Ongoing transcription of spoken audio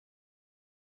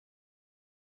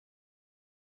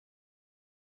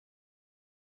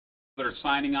that are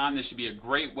signing on. This should be a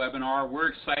great webinar. We're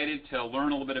excited to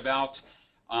learn a little bit about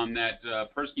that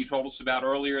person you told us about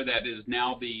earlier that is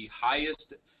now the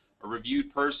highest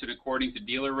reviewed person according to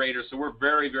Dealer Rater. So we're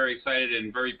very, very excited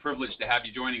and very privileged to have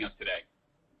you joining us today.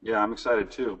 Yeah, I'm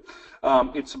excited too.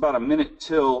 It's about a minute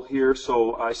till here,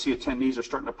 so I see attendees are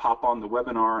starting to pop on the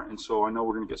webinar, and so I know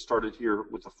we're going to get started here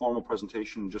with the formal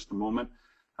presentation in just a moment.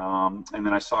 And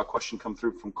then I saw a question come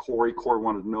through from Corey. Corey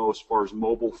wanted to know, as far as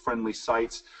mobile-friendly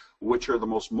sites, which are the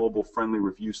most mobile-friendly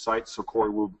review sites? So Corey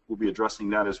will be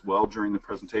addressing that as well during the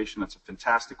presentation. That's a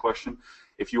fantastic question.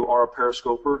 If you are a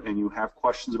Periscoper and you have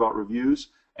questions about reviews,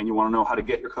 and you want to know how to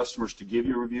get your customers to give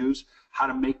you reviews, how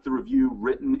to make the review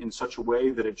written in such a way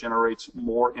that it generates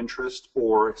more interest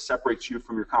or separates you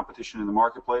from your competition in the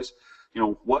marketplace,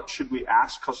 what should we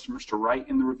ask customers to write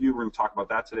in the review? We're going to talk about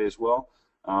that today as well.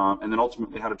 And then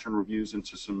ultimately how to turn reviews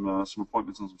into some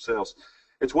appointments and some sales.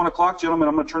 It's 1 o'clock, gentlemen.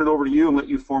 I'm going to turn it over to you and let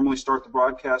you formally start the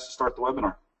broadcast, start the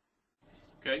webinar.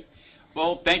 Okay.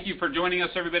 Well, thank you for joining us,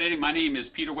 everybody. My name is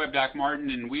Peter Webdock Martin,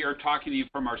 and we are talking to you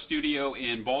from our studio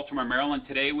in Baltimore, Maryland.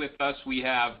 Today with us we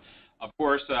have, of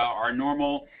course, our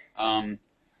normal Ron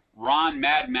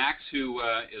Mad Max, who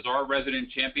is our resident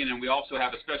champion, and we also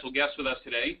have a special guest with us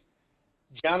today.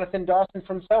 Jonathan Dawson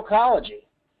from Sellchology.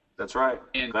 That's right.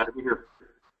 And glad to be here.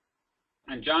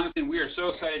 And Jonathan, we are so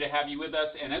excited to have you with us.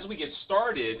 And as we get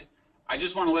started, I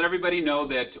just want to let everybody know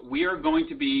that we are going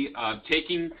to be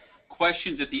taking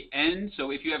questions at the end.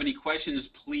 So if you have any questions,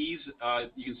 please,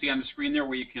 you can see on the screen there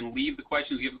where you can leave the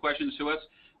questions, give the questions to us.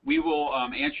 We will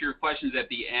answer your questions at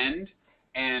the end.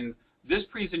 And this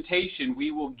presentation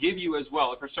we will give you as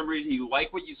well. If for some reason you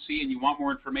like what you see and you want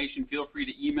more information, feel free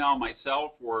to email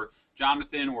myself or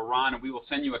Jonathan or Ron, and we will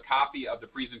send you a copy of the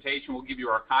presentation. We'll give you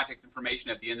our contact information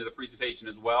at the end of the presentation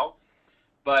as well.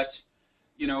 But,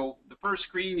 the first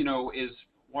screen, is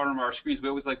one of our screens we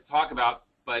always like to talk about.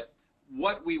 But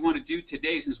what we want to do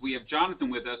today, since we have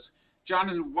Jonathan with us,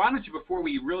 Jonathan, why don't you, before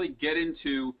we really get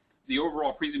into the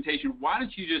overall presentation, why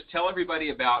don't you just tell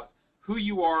everybody about who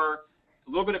you are, a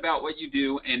little bit about what you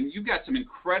do, and you've got some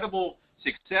incredible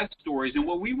success stories. And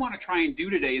what we want to try and do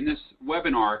today in this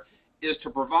webinar is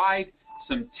to provide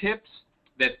some tips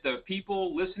that the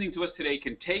people listening to us today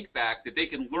can take back, that they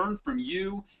can learn from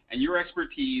you and your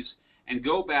expertise and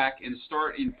go back and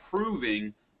start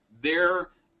improving their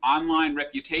online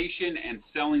reputation and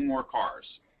selling more cars.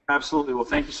 Absolutely. Well,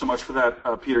 thank you so much for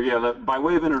that, Peter. Yeah, by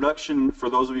way of introduction,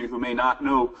 for those of you who may not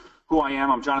know who I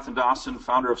am, I'm Jonathan Dawson,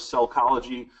 founder of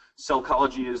Sellchology.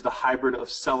 Sellchology is the hybrid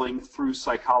of selling through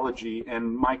psychology,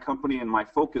 and my company and my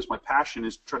focus, my passion,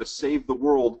 is to try to save the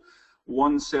world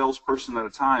one salesperson at a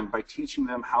time by teaching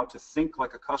them how to think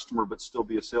like a customer but still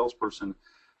be a salesperson,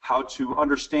 how to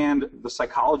understand the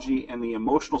psychology and the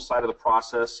emotional side of the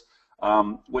process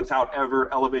without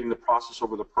ever elevating the process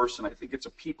over the person. I think it's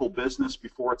a people business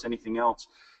before it's anything else.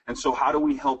 And so how do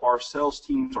we help our sales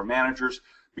teams, our managers,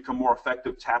 become more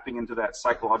effective tapping into that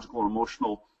psychological and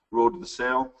emotional road to the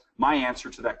sale? My answer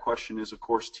to that question is, of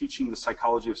course, teaching the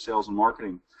psychology of sales and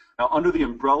marketing. Now, under the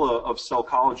umbrella of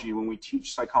Sellchology, when we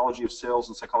teach psychology of sales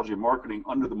and psychology of marketing,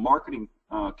 under the marketing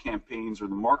campaigns or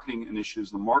the marketing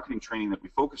initiatives, the marketing training that we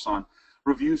focus on,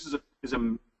 reviews is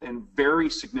a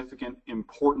very significant,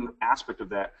 important aspect of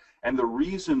that. And the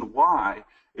reason why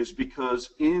is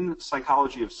because in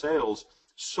psychology of sales,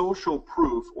 social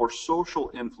proof or social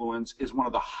influence is one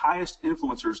of the highest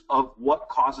influencers of what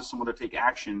causes someone to take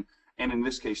action, and in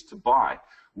this case, to buy.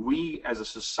 We, as a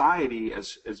society,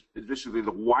 as basically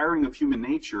the wiring of human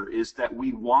nature, is that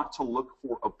we want to look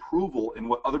for approval in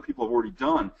what other people have already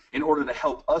done in order to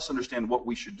help us understand what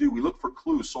we should do. We look for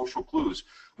clues, social clues.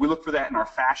 We look for that in our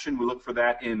fashion. We look for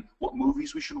that in what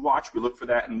movies we should watch. We look for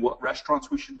that in what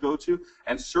restaurants we should go to.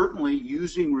 And certainly,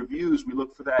 using reviews, we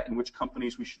look for that in which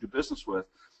companies we should do business with.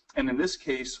 And in this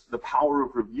case, the power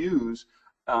of reviews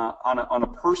on a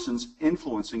person's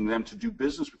influencing them to do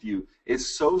business with you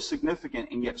is so significant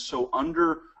and yet so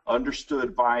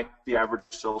understood by the average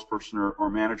salesperson or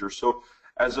manager. So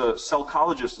as a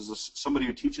psychologist, somebody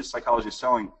who teaches psychology of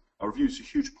selling, a review is a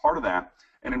huge part of that.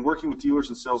 And in working with dealers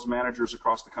and sales managers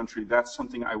across the country, that's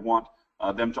something I want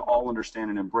them to all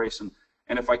understand and embrace. And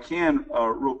if I can,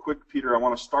 real quick, Peter, I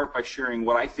want to start by sharing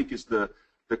what I think is the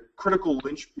critical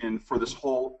linchpin for this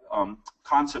whole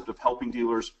concept of helping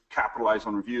dealers capitalize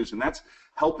on reviews, and that's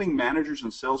helping managers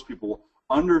and salespeople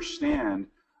understand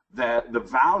that the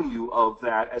value of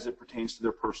that as it pertains to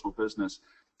their personal business.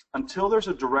 Until there's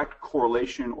a direct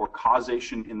correlation or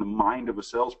causation in the mind of a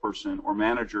salesperson or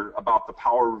manager about the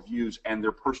power of reviews and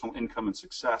their personal income and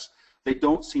success, they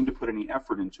don't seem to put any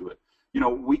effort into it. You know,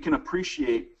 we can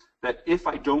appreciate that if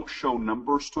I don't show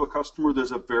numbers to a customer,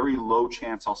 there's a very low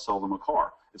chance I'll sell them a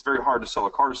car. It's very hard to sell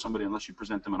a car to somebody unless you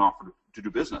present them an offer to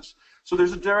do business. So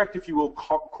there's a direct, if you will,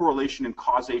 correlation and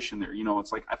causation there. You know,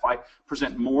 it's like if I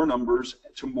present more numbers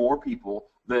to more people,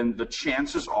 then the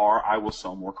chances are I will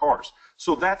sell more cars.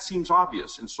 So that seems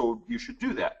obvious, and so you should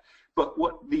do that. But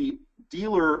what the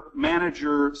dealer,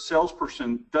 manager,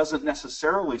 salesperson doesn't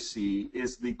necessarily see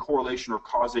is the correlation or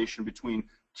causation between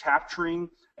capturing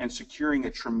and securing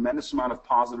a tremendous amount of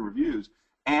positive reviews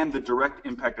and the direct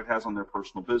impact it has on their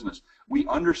personal business. We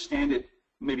understand it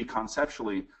maybe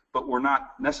conceptually, but we're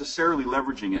not necessarily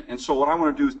leveraging it. And so what I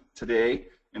want to do today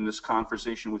in this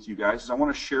conversation with you guys is I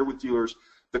want to share with dealers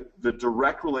the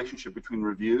direct relationship between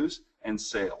reviews and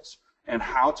sales, and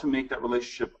how to make that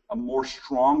relationship a more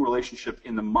strong relationship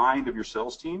in the mind of your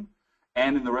sales team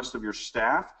and in the rest of your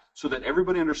staff, so that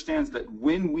everybody understands that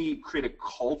when we create a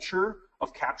culture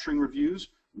of capturing reviews,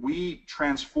 we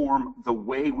transform the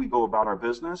way we go about our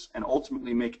business and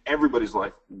ultimately make everybody's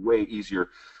life way easier.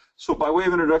 So by way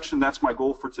of introduction, that's my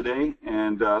goal for today.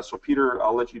 And so Peter,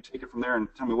 I'll let you take it from there and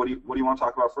tell me what do you want to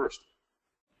talk about first?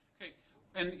 Okay.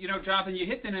 And you know, Jonathan, you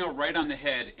hit the nail right on the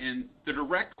head, and the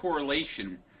direct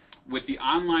correlation with the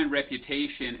online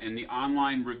reputation and the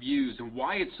online reviews and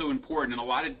why it's so important. And a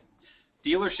lot of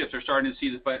dealerships are starting to see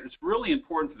this, but it's really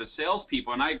important for the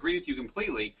salespeople, and I agree with you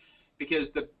completely, because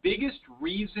the biggest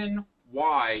reason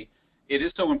why it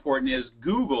is so important is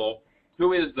Google,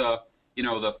 who is the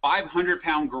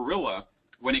 500-pound gorilla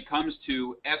when it comes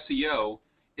to SEO,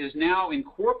 is now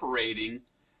incorporating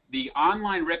the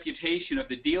online reputation of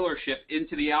the dealership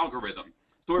into the algorithm.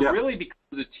 So it really becomes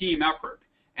a team effort.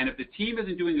 And if the team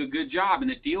isn't doing a good job and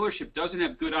the dealership doesn't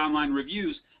have good online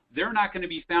reviews, they're not going to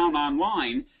be found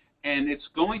online, and it's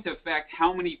going to affect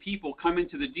how many people come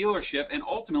into the dealership and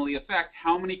ultimately affect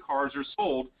how many cars are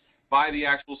sold by the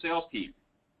actual sales team.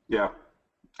 Yeah,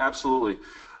 absolutely.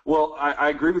 Well, I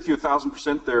agree with you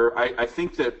 1,000% there. I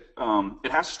think that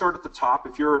it has to start at the top.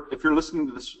 If you're listening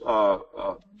to this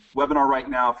webinar right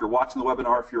now, if you're watching the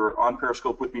webinar, if you're on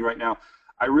Periscope with me right now,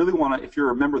 I really want to, if you're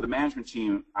a member of the management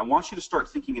team, I want you to start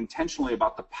thinking intentionally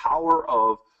about the power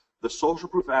of the social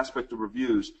proof aspect of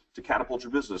reviews to catapult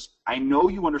your business. I know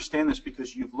you understand this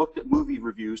because you've looked at movie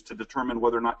reviews to determine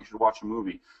whether or not you should watch a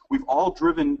movie. We've all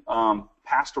driven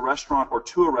past a restaurant or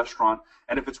to a restaurant,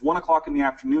 and if it's 1 o'clock in the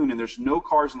afternoon and there's no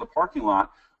cars in the parking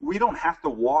lot, we don't have to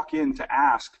walk in to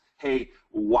ask, hey,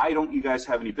 why don't you guys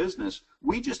have any business?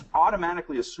 We just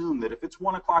automatically assume that if it's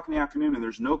 1 o'clock in the afternoon and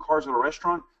there's no cars at a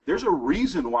restaurant, there's a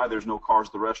reason why there's no cars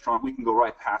at the restaurant. We can go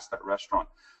right past that restaurant.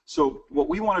 So what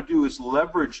we want to do is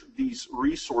leverage these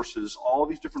resources, all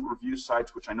these different review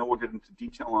sites, which I know we'll get into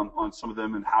detail on some of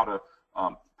them and how to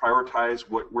prioritize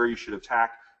where you should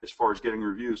attack as far as getting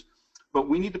reviews. But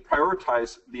we need to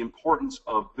prioritize the importance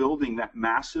of building that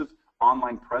massive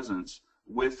online presence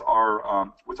with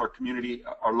our community,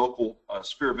 our local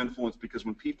sphere of influence, because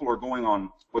when people are going on,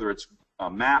 whether it's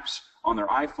maps on their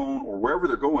iPhone or wherever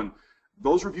they're going,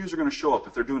 those reviews are going to show up.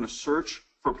 If they're doing a search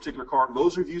for a particular car,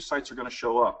 those review sites are going to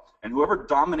show up. And whoever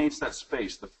dominates that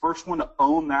space, the first one to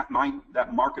own that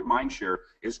market mind share,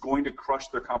 is going to crush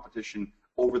their competition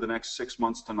over the next 6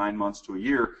 months to 9 months to a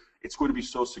year. It's going to be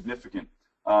so significant.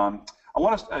 I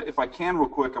want to, if I can real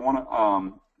quick, I want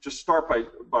to just start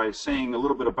by saying a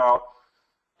little bit about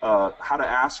how to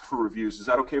ask for reviews. Is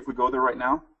that okay if we go there right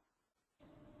now?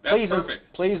 That's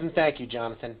perfect. Please and thank you,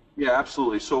 Jonathan. Yeah,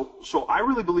 absolutely. So I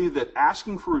really believe that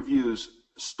asking for reviews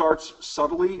starts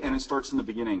subtly, and it starts in the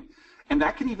beginning. And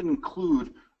that can even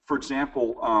include, for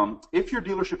example, if your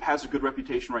dealership has a good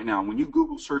reputation right now, when you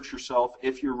Google search yourself,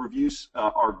 if your reviews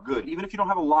are good, even if you don't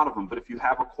have a lot of them, but if you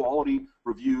have a quality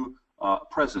review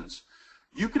presence,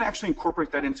 you can actually incorporate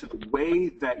that into the way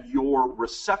that your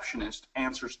receptionist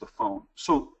answers the phone.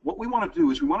 So what we want to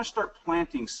do is we want to start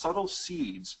planting subtle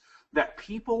seeds that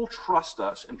people trust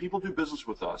us and people do business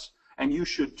with us, and you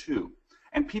should too.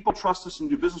 And people trust us and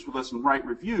do business with us and write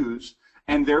reviews,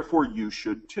 and therefore you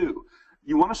should too.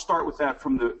 You want to start with that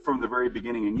from the very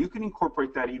beginning, and you can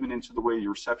incorporate that even into the way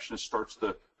your receptionist starts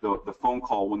the phone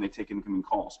call when they take incoming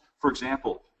calls. For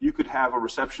example, you could have a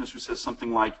receptionist who says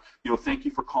something like, thank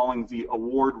you for calling the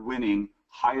award-winning,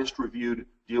 highest reviewed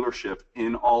dealership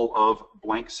in all of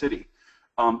blank city.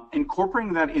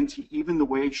 Incorporating that into even the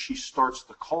way she starts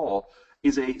the call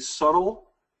is a subtle,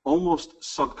 almost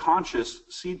subconscious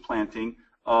seed planting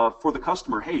for the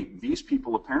customer. Hey, these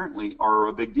people apparently are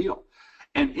a big deal.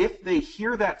 And if they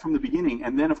hear that from the beginning,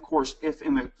 and then of course if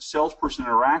in the salesperson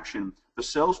interaction, the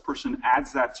salesperson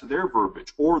adds that to their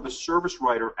verbiage, or the service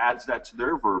writer adds that to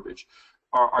their verbiage,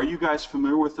 are you guys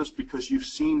familiar with this because you've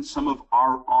seen some of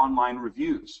our online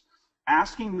reviews?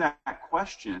 asking that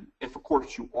question, if of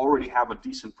course you already have a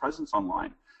decent presence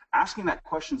online, asking that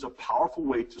question is a powerful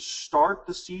way to start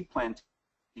the seed planting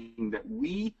that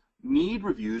we need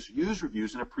reviews, use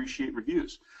reviews, and appreciate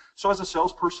reviews. So as a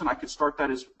salesperson, I could start that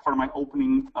as part of my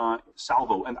opening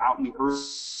salvo and out in the early,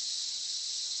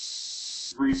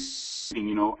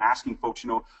 asking folks,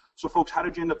 so folks, how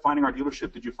did you end up finding our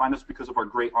dealership? Did you find us because of our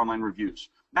great online reviews?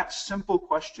 That simple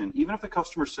question, even if the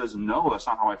customer says, no, that's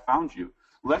not how I found you,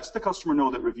 lets the customer know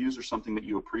that reviews are something that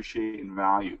you appreciate and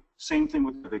value. Same thing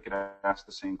with, they could ask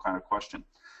the same kind of question.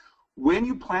 When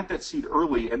you plant that seed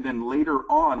early, and then later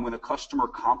on when a customer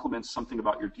compliments something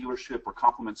about your dealership or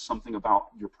compliments something about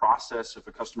your process, if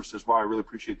a customer says, wow, I really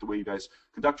appreciate the way you guys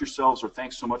conduct yourselves, or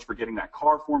thanks so much for getting that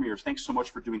car for me, or thanks so much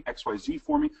for doing XYZ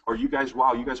for me, or you guys,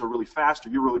 wow, you guys are really fast, or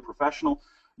you're really professional.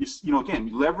 Again,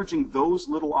 leveraging those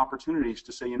little opportunities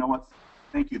to say, you know what,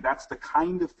 thank you. That's the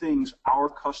kind of things our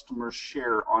customers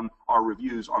share on our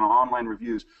reviews, on our online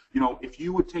reviews. If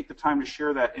you would take the time to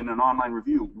share that in an online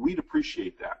review, we'd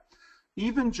appreciate that.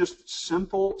 Even just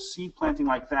simple seed planting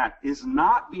like that is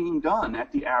not being done at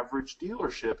the average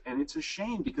dealership, and it's a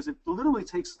shame because it literally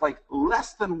takes like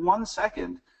less than 1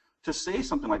 second to say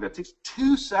something like that. It takes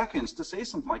 2 seconds to say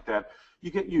something like that.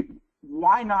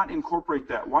 Why not incorporate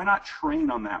that? Why not train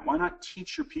on that? Why not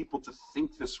teach your people to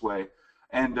think this way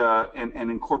and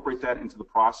incorporate that into the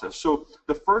process? So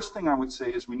the first thing I would say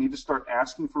is we need to start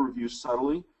asking for reviews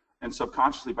subtly and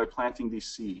subconsciously by planting these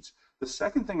seeds. The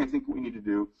second thing I think we need to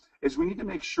do is we need to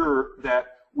make sure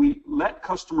that we let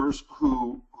customers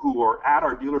who are at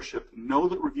our dealership know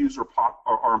that reviews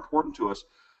are important to us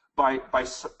by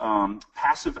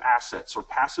passive assets or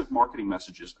passive marketing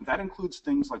messages. And that includes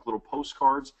things like little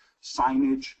postcards,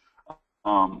 signage.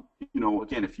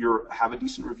 Again, if you have a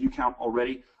decent review count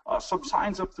already, some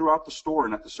signs up throughout the store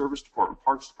and at the service department,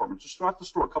 parts department, just throughout the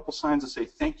store, a couple signs that say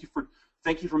thank you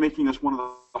for making us one of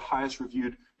the highest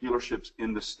reviewed dealerships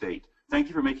in the state. Thank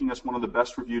you for making us one of the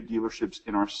best reviewed dealerships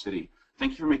in our city.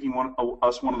 Thank you for making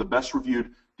us one of the best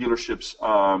reviewed dealerships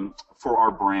for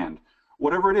our brand.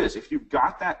 Whatever it is, if you've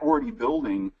got that already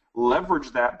building,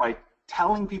 leverage that by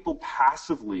telling people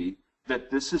passively that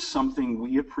this is something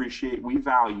we appreciate, we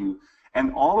value,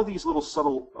 and all of these little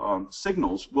subtle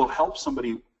signals will help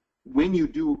somebody when you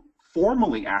do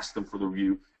formally ask them for the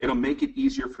review. It'll make it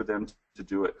easier for them to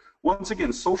do it. Once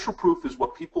again, social proof is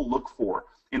what people look for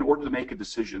in order to make a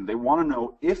decision. They want to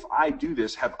know, if I do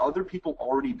this, have other people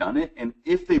already done it? And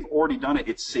if they've already done it,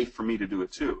 it's safe for me to do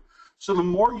it too. So the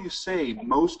more you say,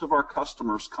 most of our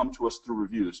customers come to us through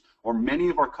reviews, or many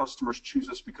of our customers choose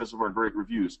us because of our great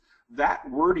reviews, that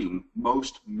wording,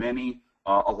 most, many,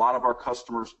 a lot of our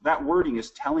customers, that wording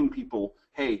is telling people,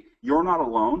 hey, you're not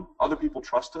alone. Other people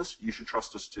trust us. You should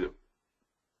trust us too.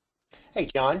 Hey,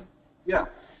 John. Yeah.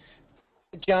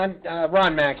 John,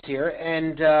 Ron Max here,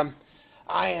 and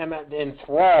I am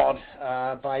enthralled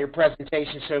by your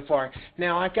presentation so far.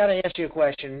 Now, I've got to ask you a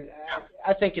question.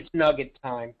 I think it's nugget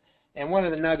time, and one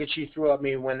of the nuggets you threw at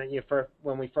me when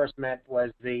we first met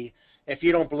was if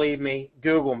you don't believe me,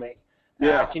 Google me.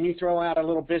 Yeah. Can you throw out a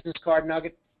little business card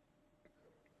nugget?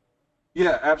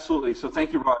 Yeah, absolutely. So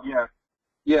thank you, Ron.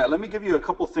 Yeah. Let me give you a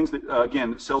couple of things that,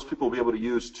 again, salespeople will be able to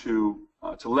use to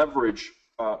leverage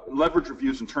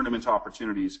reviews and turn them into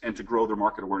opportunities and to grow their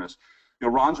market awareness.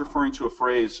 Ron's referring to a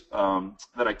phrase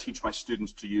that I teach my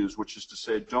students to use, which is to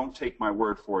say, don't take my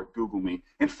word for it, Google me.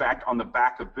 In fact, on the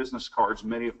back of business cards,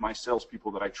 many of my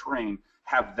salespeople that I train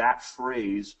have that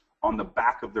phrase on the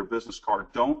back of their business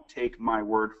card. Don't take my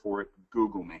word for it,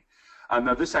 Google me.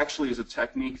 Now, this actually is a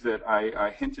technique that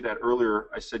I hinted at earlier.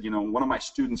 I said, one of my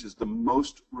students is the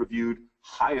most reviewed,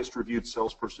 highest reviewed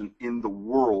salesperson in the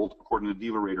world, according to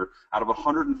DealerRater. Out of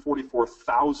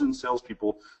 144,000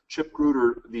 salespeople, Chip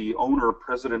Gruder, the owner,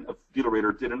 president of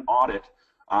DealerRater, did an audit.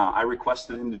 I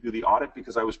requested him to do the audit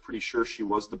because I was pretty sure she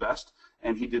was the best,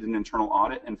 and he did an internal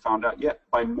audit and found out,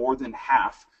 by more than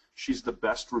half, she's the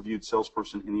best reviewed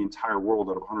salesperson in the entire world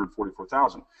out of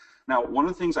 144,000. Now, one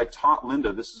of the things I taught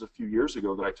Linda, this is a few years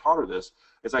ago that I taught her this,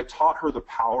 is I taught her the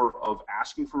power of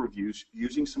asking for reviews,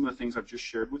 using some of the things I've just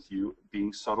shared with you,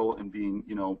 being subtle and being,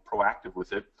 proactive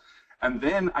with it. And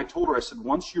then I told her, I said,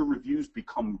 once your reviews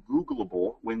become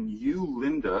Googleable, when you,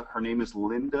 Linda, her name is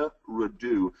Linda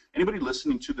Radu. Anybody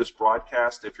listening to this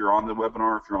broadcast, if you're on the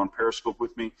webinar, if you're on Periscope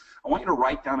with me, I want you to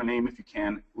write down a name if you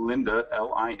can, Linda,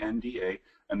 L-I-N-D-A,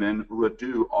 and then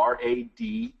Radu,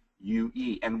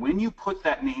 R-A-D-U-E. And when you put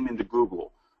that name into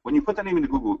Google,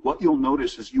 what you'll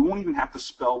notice is you won't even have to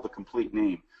spell the complete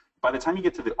name. By the time you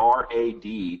get to the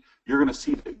R-A-D, you're going to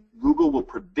see that Google will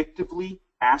predictively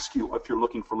ask you if you're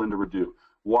looking for Linda Radu.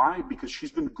 Why? Because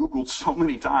she's been Googled so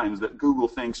many times that Google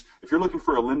thinks if you're looking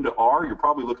for a Linda R, you're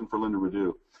probably looking for Linda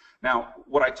Redu. Now,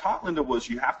 what I taught Linda was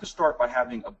you have to start by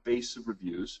having a base of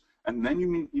reviews, and then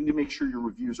you need to make sure your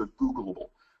reviews are Googleable.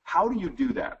 How do you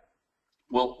do that?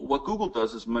 Well, what Google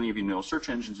does, as many of you know, search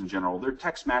engines in general, they're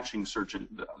text matching search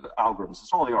algorithms.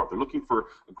 That's all they are. They're looking for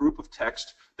a group of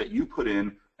text that you put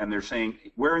in, and they're saying,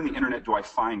 where in the internet do I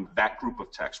find that group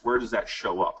of text? Where does that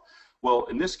show up? Well,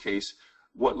 in this case,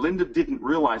 what Linda didn't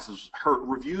realize is her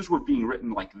reviews were being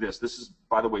written like this. This is,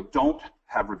 by the way, don't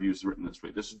have reviews written this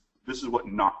way. This is what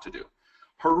not to do.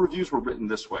 Her reviews were written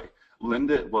this way.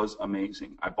 Linda was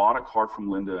amazing. I bought a car from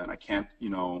Linda, and I can't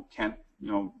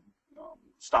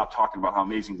stop talking about how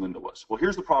amazing Linda was. Well,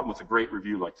 here's the problem with a great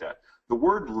review like that. The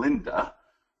word Linda,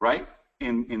 right,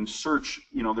 in search,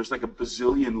 there's like a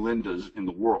bazillion Lindas in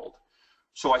the world.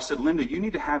 So I said, Linda, you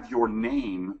need to have your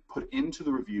name put into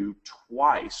the review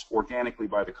twice organically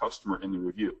by the customer in the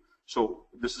review. So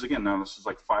this is, again, now this is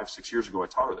like 5, 6 years ago I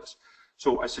taught her this.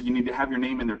 So I said, you need to have your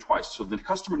name in there twice. So the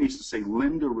customer needs to say,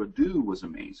 Linda Redu was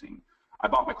amazing. I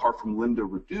bought my car from Linda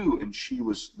Redu, and she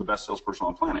was the best salesperson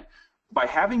on the planet. By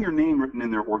having your name written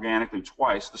in there organically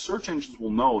twice, the search engines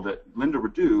will know that Linda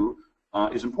Redu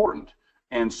is important.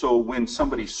 And so when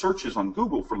somebody searches on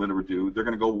Google for Linda Redu, they're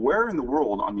going to go, where in the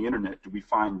world on the internet do we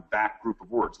find that group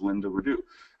of words, Linda Redu?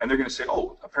 And they're going to say,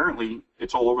 oh, apparently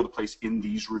it's all over the place in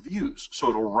these reviews. So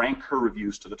it'll rank her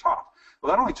reviews to the top. Well,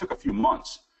 that only took a few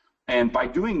months. And by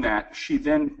doing that, she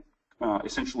then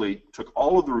essentially took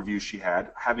all of the reviews she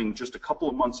had, having just a couple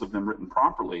of months of them written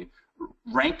properly,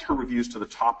 ranked her reviews to the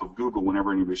top of Google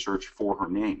whenever anybody searched for her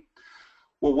name.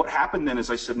 Well, what happened then is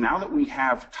I said, now that we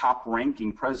have top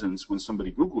ranking presence when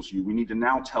somebody Googles you, we need to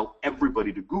now tell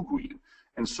everybody to Google you.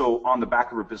 And so on the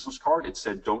back of her business card, it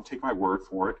said, don't take my word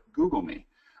for it, Google me.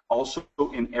 Also,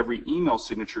 in every email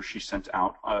signature she sent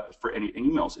out for any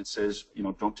emails, it says,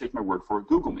 don't take my word for it,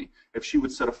 Google me. If she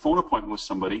would set a phone appointment with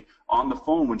somebody, on the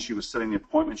phone when she was setting the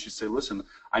appointment, she'd say, listen,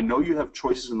 I know you have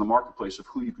choices in the marketplace of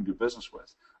who you can do business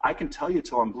with. I can tell you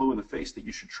till I'm blue in the face that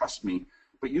you should trust me,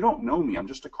 but you don't know me. I'm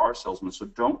just a car salesman, so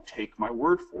don't take my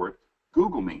word for it.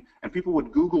 Google me. And people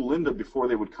would Google Linda before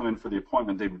they would come in for the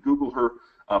appointment. They would Google her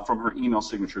from her email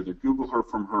signature. They'd Google her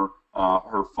from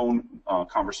her phone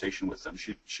conversation with them.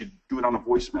 She'd do it on a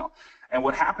voicemail. And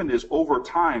what happened is, over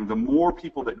time, the more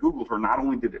people that Googled her, not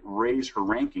only did it raise her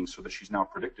rankings so that she's now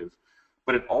predictive,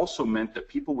 but it also meant that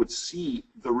people would see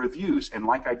the reviews. And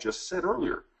like I just said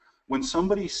earlier, when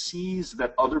somebody sees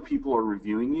that other people are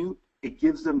reviewing you, it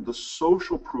gives them the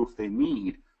social proof they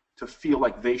need to feel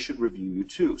like they should review you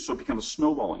too. So it becomes a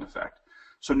snowballing effect.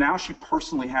 So now she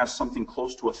personally has something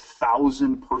close to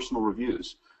 1,000 personal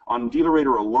reviews. On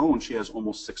DealerRater alone, she has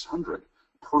almost 600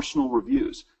 personal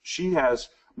reviews. She has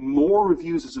more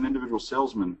reviews as an individual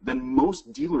salesman than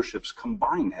most dealerships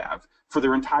combined have for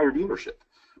their entire dealership,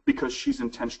 because she's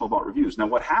intentional about reviews. Now,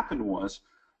 what happened was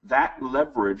that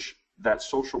leverage, that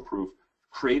social proof,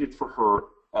 created for her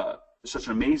such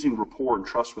an amazing rapport and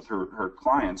trust with her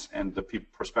clients and the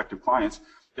prospective clients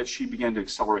that she began to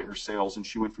accelerate her sales, and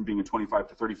she went from being a 25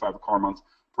 to 35 a car a month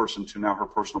person to now her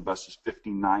personal best is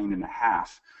 59.5.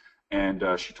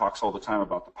 And she talks all the time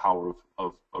about the power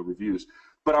of reviews.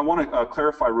 But I want to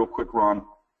clarify real quick, Ron,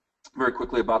 very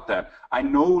quickly about that. I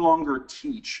no longer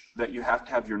teach that you have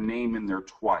to have your name in there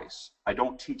twice. I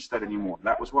don't teach that anymore.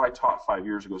 That was what I taught 5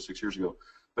 years ago, 6 years ago.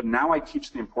 But now I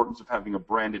teach the importance of having a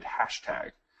branded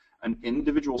hashtag. An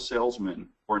individual salesman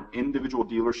or an individual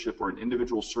dealership or an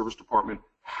individual service department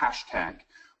hashtag.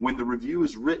 When the review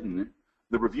is written,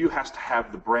 the review has to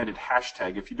have the branded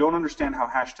hashtag. If you don't understand how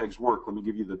hashtags work, let me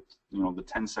give you the the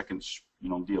 10 seconds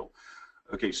deal.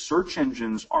 Okay, search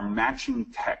engines are matching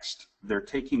text. They're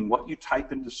taking what you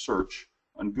type into search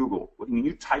on Google. When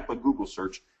you type a Google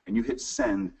search and you hit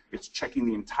send, it's checking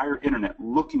the entire internet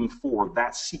looking for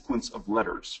that sequence of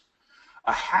letters.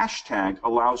 A hashtag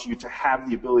allows you to have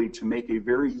the ability to make a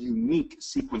very unique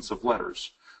sequence of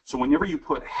letters. So whenever you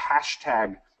put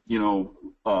hashtag,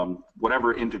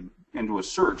 whatever into a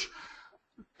search,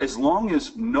 as long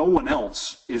as no one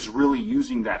else is really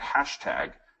using that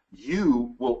hashtag,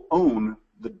 you will own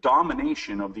the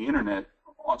domination of the internet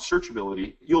on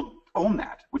searchability. You'll own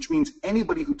that, which means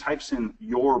anybody who types in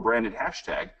your branded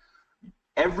hashtag,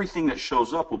 everything that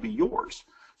shows up will be yours.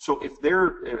 So if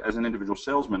they're, as an individual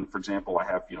salesman, for example, I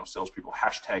have salespeople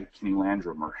hashtag Kenny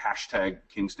Landrum or hashtag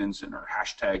King Stinson or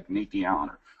hashtag Nate Allen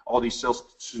or all these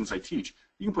sales students I teach.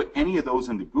 You can put any of those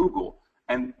into Google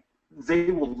and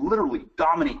they will literally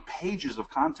dominate pages of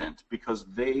content because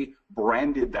they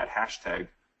branded that hashtag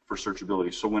for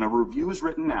searchability. So when a review is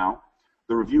written now,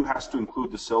 the review has to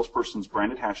include the salesperson's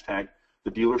branded hashtag,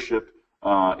 the dealership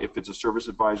if it's a service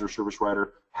advisor, service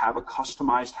writer, have a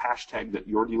customized hashtag that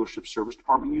your dealership service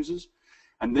department uses.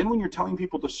 And then when you're telling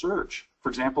people to search, for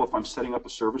example, if I'm setting up a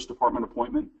service department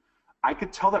appointment, I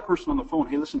could tell that person on the phone,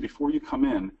 hey, listen, before you come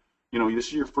in, this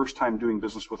is your first time doing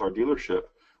business with our dealership.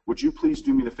 Would you please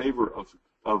do me the favor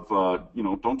of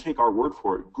don't take our word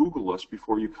for it. Google us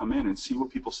before you come in and see what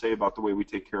people say about the way we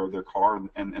take care of their car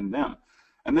and them.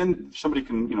 And then somebody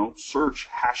can, search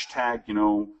hashtag,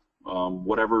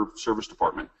 whatever service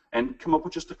department and come up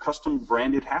with just a custom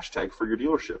branded hashtag for your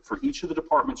dealership for each of the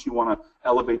departments you want to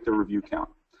elevate their review count.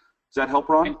 Does that help,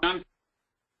 Ron?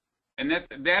 And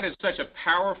that is such a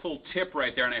powerful tip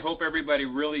right there, and I hope everybody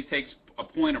really takes a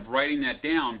point of writing that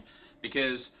down,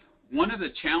 because one of the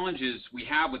challenges we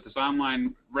have with this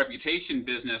online reputation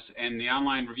business and the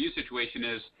online review situation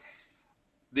is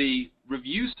the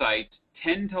review sites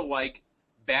tend to like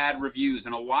bad reviews,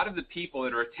 and a lot of the people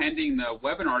that are attending the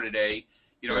webinar today,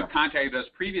 have contacted us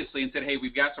previously and said, hey,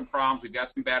 we've got some problems, we've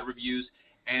got some bad reviews,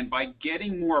 and by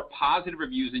getting more positive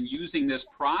reviews and using this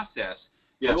process,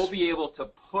 you'll be able to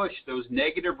push those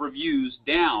negative reviews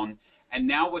down, and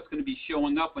now what's going to be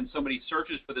showing up when somebody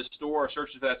searches for the store or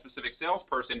searches for that specific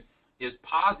salesperson is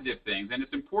positive things. And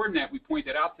it's important that we point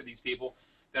that out to these people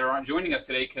that are joining us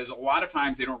today, because a lot of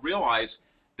times they don't realize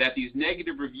that these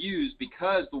negative reviews,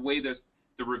 because the way the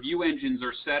review engines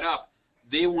are set up,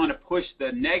 they want to push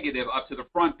the negative up to the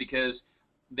front, because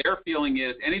their feeling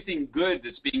is anything good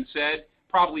that's being said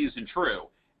probably isn't true.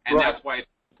 And that's why it's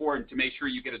important to make sure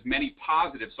you get as many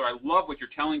positives. So I love what you're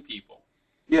telling people.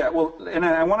 Yeah, well, and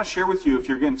I want to share with you, if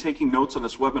you're again taking notes on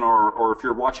this webinar, or if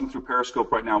you're watching through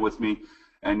Periscope right now with me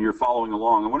and you're following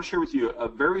along, I want to share with you a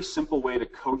very simple way to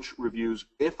coach reviews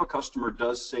if a customer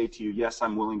does say to you, yes,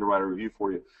 I'm willing to write a review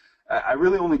for you. I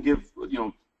really only give,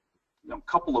 a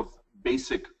couple of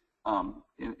basic,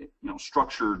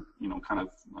 structured,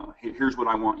 here's what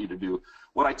I want you to do.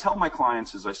 What I tell my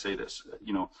clients is I say this,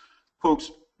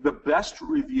 folks, the best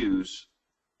reviews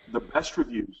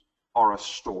are a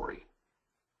story.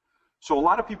 So a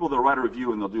lot of people, they'll write a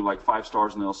review and they'll do like 5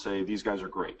 stars and they'll say, these guys are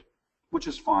great, which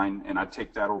is fine, and I'd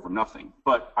take that over nothing.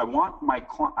 But I want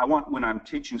when I'm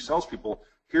teaching salespeople,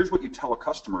 here's what you tell a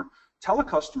customer. Tell a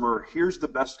customer, here's the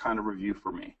best kind of review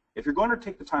for me. If you're going to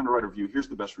take the time to write a review, here's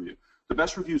the best review. The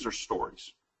best reviews are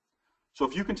stories. So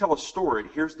if you can tell a story,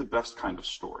 here's the best kind of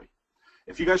story.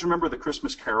 If you guys remember The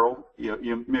Christmas Carol,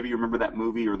 maybe you remember that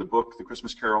movie or the book, The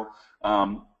Christmas Carol.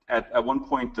 At one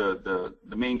point, the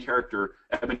main character,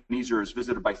 Ebenezer, is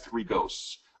visited by 3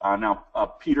 ghosts. Now,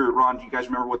 Peter, Ron, do you guys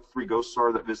remember what the 3 ghosts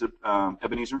are that visit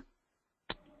Ebenezer?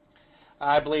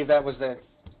 I believe that was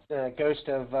the ghost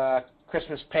of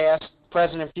Christmas past,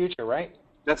 present, and future, right?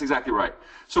 That's exactly right.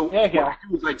 So what I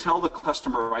do is I tell the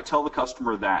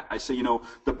customer that. I say,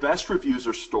 the best reviews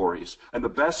are stories, and the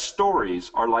best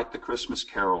stories are like the Christmas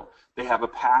Carol. They have a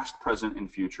past, present, and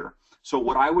future. So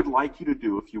what I would like you to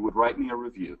do, if you would write me a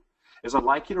review, is I'd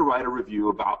like you to write a review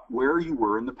about where you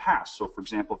were in the past. So for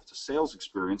example, if it's a sales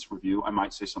experience review, I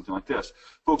might say something like this.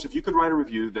 Folks, if you could write a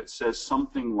review that says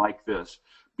something like this: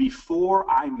 before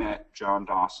I met John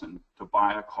Dawson to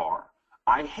buy a car,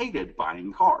 I hated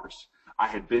buying cars. I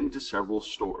had been to several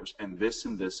stores, and this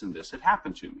and this and this had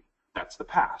happened to me. That's the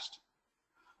past.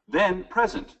 Then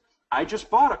present, I just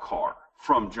bought a car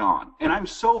from John, and I'm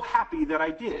so happy that I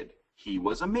did. He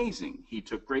was amazing. He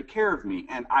took great care of me,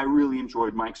 and I really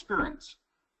enjoyed my experience.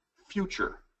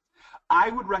 Future,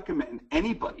 I would recommend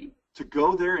anybody to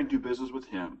go there and do business with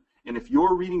him. And if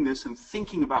you're reading this and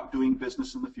thinking about doing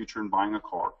business in the future and buying a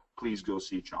car, please go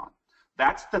see John.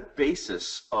 That's the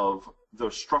basis of the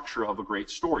structure of a great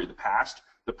story: the past,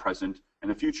 the present,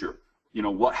 and the future.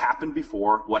 What happened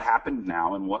before, what happened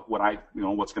now, and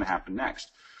what's going to happen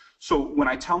next. So when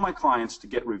I tell my clients to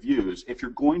get reviews, if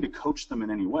you're going to coach them in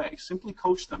any way, simply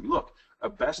coach them. Look,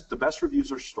 the best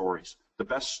reviews are stories. The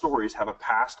best stories have a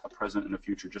past, a present, and a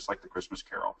future, just like the Christmas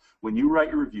Carol. When you write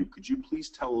your review, could you please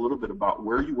tell a little bit about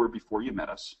where you were before you met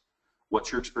us,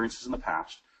 what's your experiences in the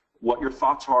past, what your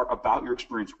thoughts are about your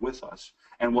experience with us,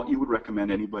 and what you would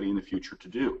recommend anybody in the future to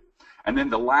do. And then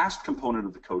the last component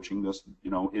of the coaching,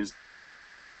 is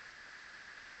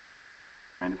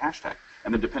branded hashtag.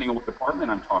 And then depending on what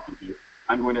department I'm talking to,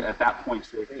 I'm going to at that point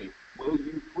say, hey, will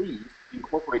you please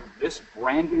incorporate this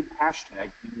branded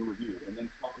hashtag in your review, and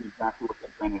then tell me exactly what that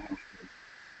branded hashtag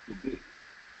should be.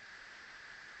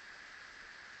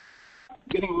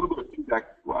 Getting a little bit of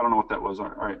feedback. Well, I don't know what that was. All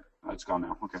right, it's gone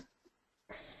now. Okay.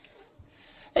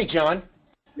 Hey, John.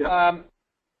 Yeah.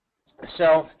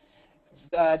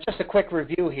 Just a quick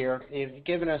review here. You've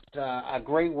given us a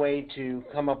great way to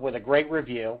come up with a great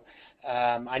review.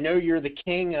 I know you're the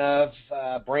king of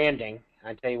branding.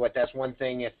 I tell you what, that's one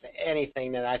thing, if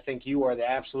anything, that I think you are the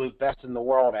absolute best in the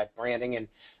world at branding, and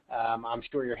I'm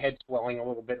sure your head's swelling a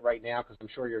little bit right now because I'm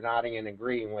sure you're nodding and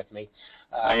agreeing with me.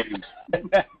 I am.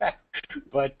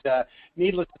 But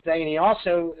needless to say, and he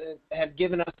also had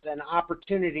given us an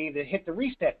opportunity to hit the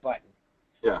reset button.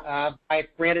 Yeah. By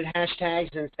branded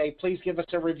hashtags and say, please give us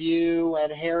a review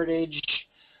at Heritage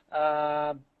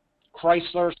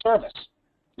Chrysler Service.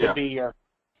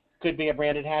 Could be a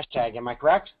branded hashtag. Am I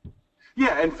correct?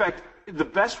 Yeah. In fact, the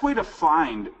best way to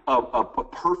find a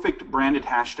perfect branded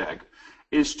hashtag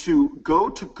is to go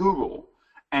to Google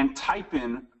and type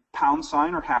in #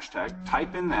 or hashtag.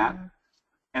 Type in that,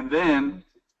 and then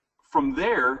from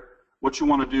there, what you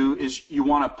want to do is you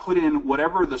want to put in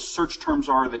whatever the search terms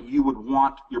are that you would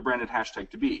want your branded hashtag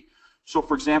to be. So,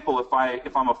 for example,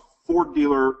 if I'm a Ford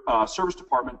dealer service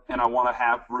department and I want to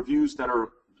have reviews that are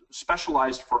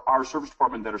specialized for our service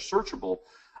department that are searchable,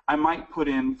 I might put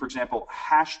in, for example,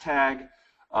 hashtag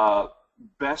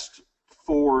best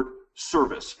Ford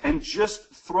service, and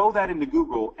just throw that into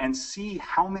Google and see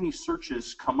how many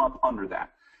searches come up under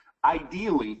that.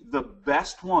 Ideally, the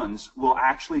best ones will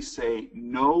actually say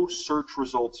no search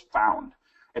results found.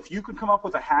 If you could come up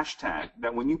with a hashtag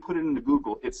that when you put it into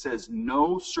Google, it says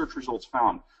no search results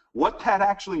found, what that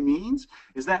actually means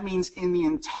is that means in the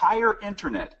entire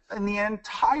internet, in the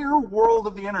entire world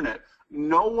of the internet,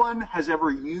 no one has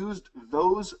ever used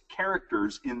those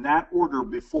characters in that order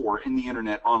before in the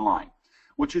internet online,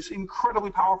 which is incredibly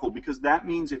powerful, because that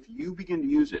means if you begin to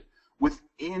use it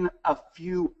within a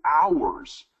few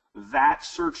hours, that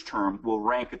search term will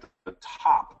rank at the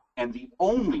top and the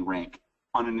only rank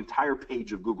on an entire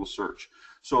page of Google search.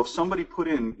 So if somebody put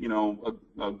in,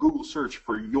 a Google search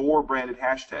for your branded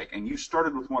hashtag and you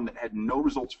started with one that had no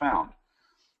results found,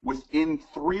 within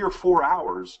 3 or 4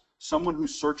 hours, someone who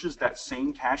searches that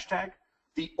same hashtag,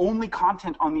 the only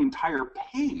content on the entire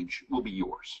page will be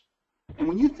yours. And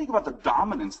when you think about the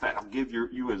dominance that will give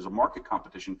you as a market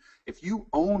competition, if you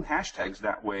own hashtags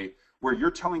that way, where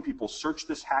you're telling people search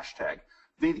this hashtag,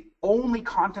 the only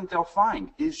content they'll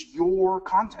find is your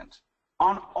content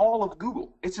on all of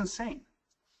Google. It's insane.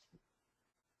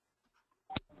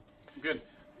 Good.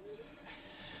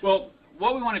 Well,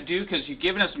 what we want to do, because you've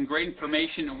given us some great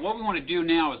information, and what we want to do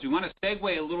now is we want to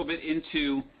segue a little bit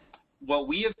into what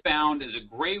we have found is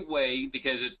a great way,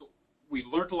 because we've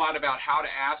learned a lot about how to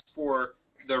ask for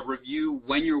the review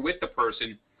when you're with the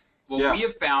person. What we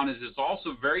have found is it's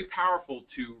also very powerful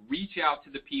to reach out to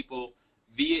the people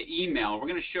via email. We're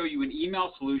going to show you an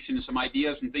email solution and some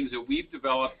ideas and things that we've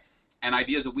developed and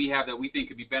ideas that we have that we think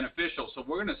could be beneficial. So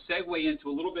we're going to segue into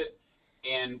a little bit,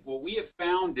 and what we have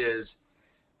found is,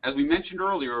 as we mentioned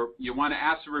earlier, you want to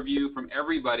ask a review from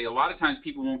everybody. A lot of times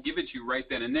people won't give it to you right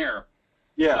then and there.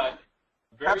 Yeah.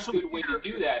 But a very good way to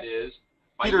do that is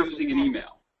by using an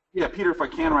email. Yeah, Peter, if I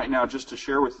can right now, just to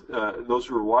share with those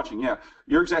who are watching,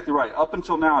 you're exactly right. Up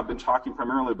until now, I've been talking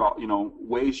primarily about,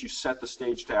 ways you set the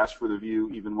stage to ask for the review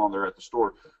even while they're at the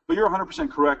store. But you're 100%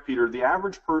 correct, Peter. The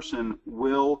average person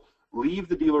will leave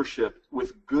the dealership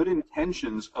with good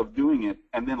intentions of doing it,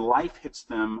 and then life hits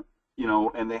them,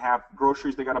 and they have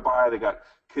groceries they got to buy, they got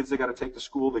kids they got to take to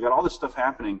school, they got all this stuff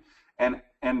happening, and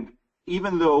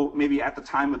even though maybe at the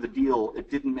time of the deal it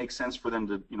didn't make sense for them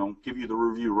to give you the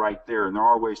review right there, and there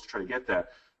are ways to try to get that,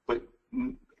 but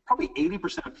probably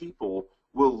 80% of people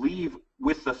will leave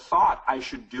with the thought, I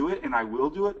should do it and I will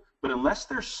do it, but unless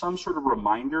there's some sort of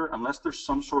reminder, unless there's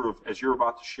some sort of, as you're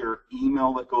about to share,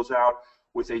 email that goes out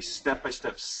with a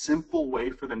step-by-step simple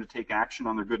way for them to take action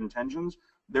on their good intentions,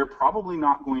 they're probably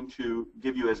not going to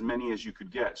give you as many as you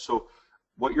could get. So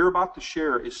what you're about to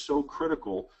share is so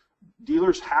critical.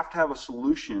 Dealers have to have a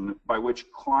solution by which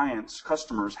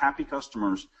customers, happy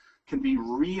customers, can be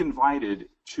re-invited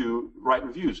to write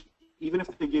reviews. Even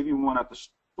if they give you one at the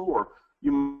store,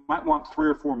 you might want 3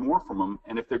 or 4 more from them,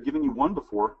 and if they're giving you one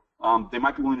before, they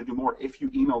might be willing to do more if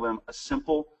you email them a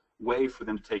simple way for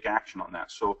them to take action on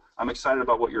that. So I'm excited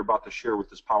about what you're about to share with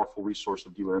this powerful resource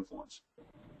of dealer influence.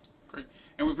 Great,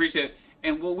 and we appreciate it.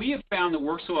 And what we have found that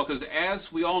works so well, because as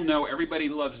we all know, everybody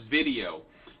loves video.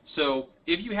 So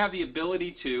if you have the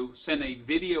ability to send a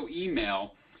video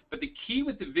email, but the key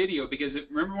with the video, because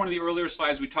remember one of the earlier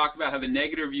slides we talked about how the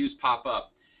negative reviews pop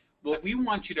up. What we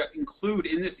want you to include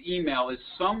in this email is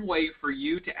some way for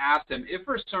you to ask them if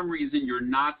for some reason you're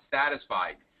not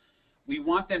satisfied. We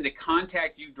want them to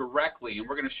contact you directly, and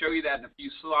we're going to show you that in a few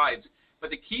slides.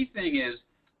 But the key thing is,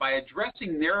 by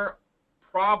addressing their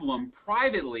problem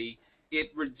privately,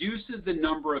 it reduces the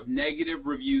number of negative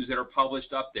reviews that are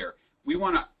published up there. We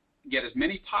want to get as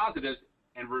many positives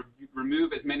and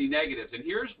remove as many negatives. And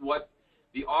here's what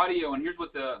the audio and here's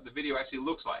what the video actually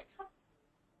looks like.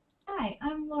 Hi,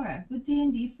 I'm Laura with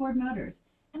D&D Ford Motors,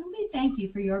 and we thank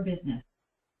you for your business.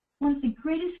 One of the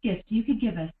greatest gifts you could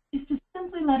give us is to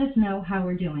simply let us know how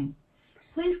we're doing.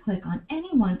 Please click on any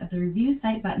one of the review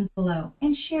site buttons below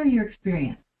and share your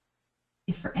experience.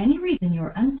 If for any reason you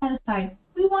are unsatisfied,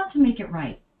 we want to make it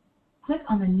right. Click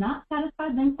on the Not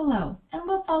Satisfied link below, and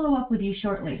we'll follow up with you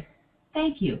shortly.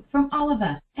 Thank you from all of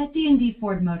us at D&D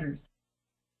Ford Motors.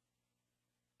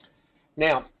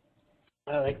 Now,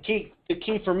 the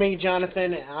key for me,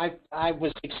 Jonathan, I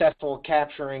was successful at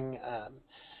capturing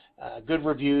good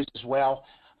reviews as well.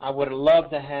 I would have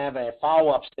loved to have a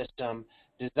follow-up system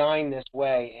designed this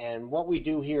way, and what we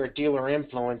do here at Dealer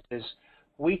Influence is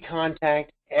we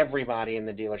contact everybody in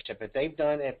the dealership.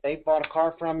 If they've bought a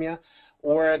car from you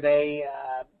or they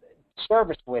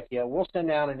serviced with you, we'll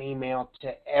send out an email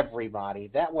to everybody.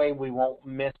 That way we won't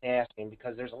miss asking,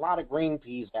 because there's a lot of green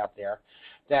peas out there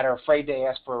that are afraid to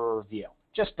ask for a review,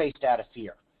 just based out of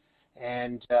fear.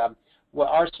 And what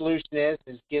our solution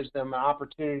is gives them an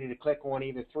opportunity to click on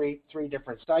either three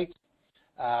different sites,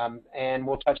 and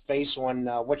we'll touch base on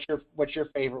what's your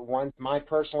favorite one. Mine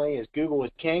personally is Google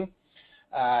is king.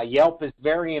 Yelp is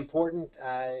very important.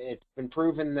 It's been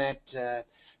proven that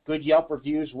good Yelp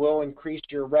reviews will increase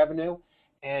your revenue.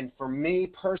 And for me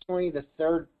personally, the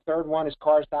third one is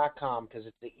cars.com, because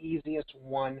it's the easiest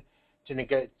one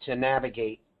to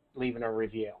navigate leaving a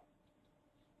review.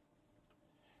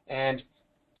 And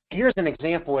here's an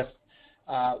example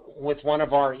with one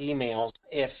of our emails.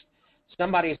 If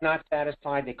somebody is not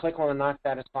satisfied, they click on the Not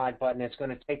Satisfied button. It's going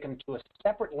to take them to a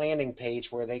separate landing page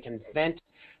where they can vent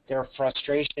their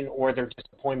frustration or their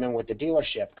disappointment with the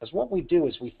dealership. Because what we do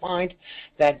is we find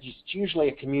that it's usually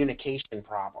a communication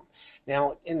problem.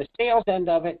 Now, in the sales end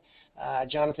of it,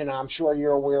 Jonathan, I'm sure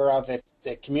you're aware of it,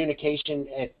 that communication,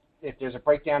 if there's a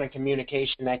breakdown in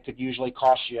communication, that could usually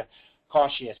cost you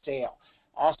a sale.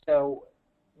 Also,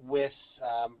 with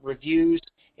reviews,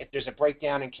 if there's a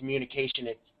breakdown in communication,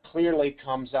 it clearly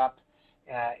comes up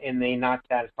in the not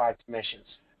satisfied submissions.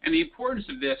 And the importance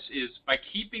of this is by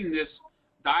keeping this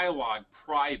dialogue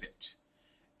private,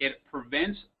 it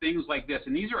prevents things like this.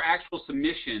 And these are actual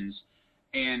submissions,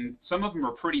 and some of them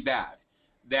are pretty bad,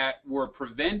 that were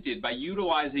prevented by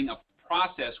utilizing a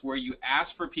process where you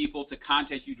ask for people to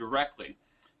contact you directly,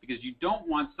 because you don't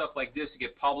want stuff like this to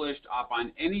get published up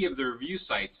on any of the review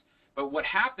sites. But what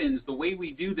happens, the way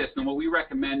we do this and what we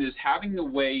recommend is having the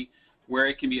way where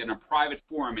it can be in a private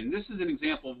forum. And this is an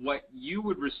example of what you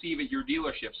would receive at your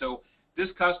dealership. So this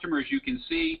customer, as you can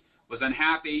see, was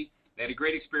unhappy. They had a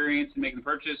great experience in making the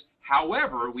purchase.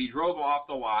 However, we drove off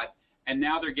the lot, and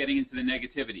now they're getting into the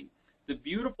negativity. The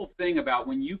beautiful thing about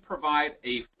when you provide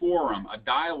a forum, a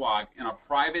dialogue in a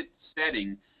private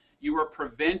setting, you are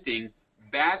preventing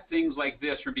bad things like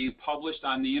this from being published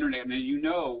on the internet. And you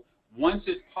know, once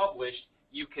it's published,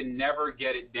 you can never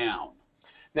get it down.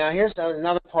 Now, here's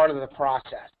another part of the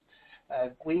process.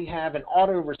 We have an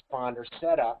autoresponder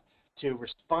set up to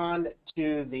respond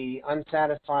to the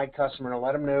unsatisfied customer and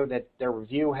let them know that their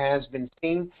review has been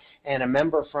seen, and a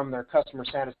member from their customer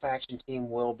satisfaction team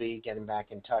will be getting back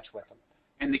in touch with them.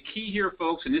 And the key here,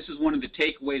 folks, and this is one of the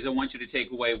takeaways I want you to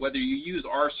take away, whether you use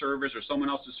our service or someone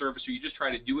else's service or you just try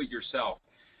to do it yourself,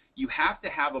 you have to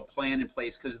have a plan in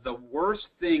place, because the worst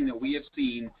thing that we have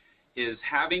seen is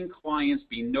having clients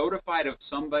be notified of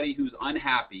somebody who's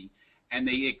unhappy and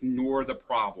they ignore the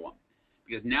problem.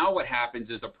 Because now what happens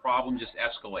is the problem just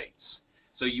escalates.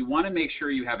 So you want to make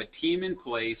sure you have a team in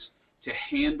place to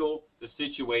handle the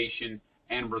situation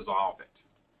and resolve it.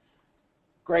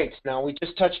 Great. Now we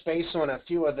just touched base on a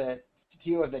few of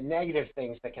the negative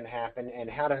things that can happen and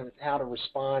how to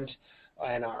respond,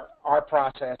 and our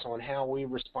process on how we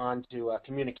respond to a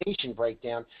communication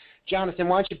breakdown. Jonathan,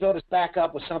 why don't you build us back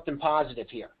up with something positive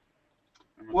here?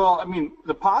 Well, I mean,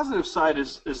 the positive side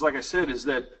is like I said, is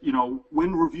that, you know,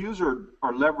 when reviews are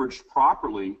leveraged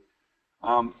properly,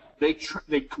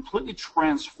 they completely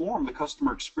transform the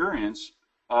customer experience,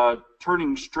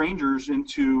 turning strangers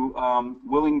into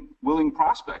willing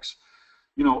prospects.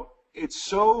 You know, it's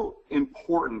so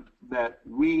important that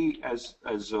we, as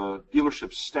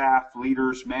dealership staff,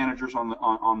 leaders, managers on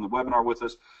the webinar with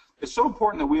us, it's so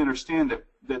important that we understand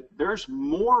that there's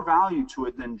more value to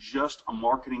it than just a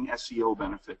marketing SEO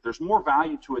benefit. There's more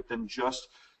value to it than just,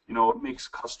 you know, it makes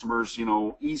customers, you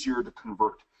know, easier to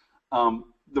convert.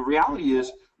 The reality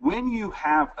is, when you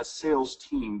have a sales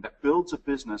team that builds a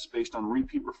business based on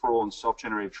repeat referral and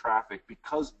self-generated traffic,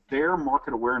 because their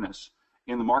market awareness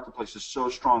in the marketplace is so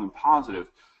strong and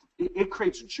positive, it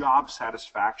creates job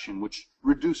satisfaction, which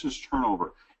reduces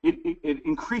turnover. It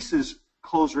increases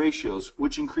close ratios,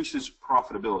 which increases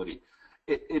profitability.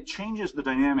 it changes the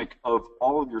dynamic of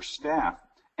all of your staff.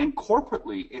 And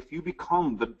corporately, if you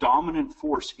become the dominant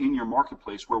force in your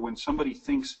marketplace, where when somebody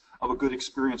thinks of a good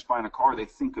experience buying a car, they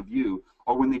think of you,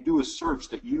 or when they do a search,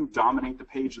 that you dominate the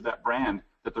page of that brand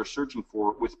that they're searching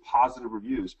for with positive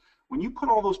reviews. When you put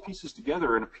all those pieces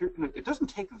together, and it doesn't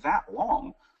take that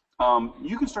long,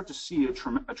 you can start to see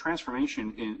a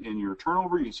transformation in your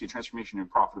turnover. You see a transformation in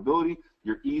profitability,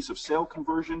 your ease of sale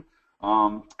conversion.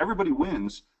 Everybody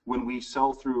wins when we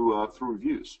sell through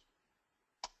reviews.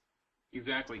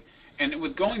 Exactly. And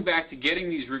with going back to getting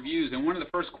these reviews, and one of the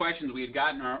first questions we had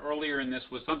gotten earlier in this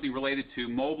was something related to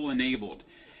mobile enabled.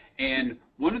 And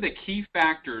one of the key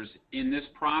factors in this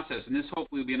process, and this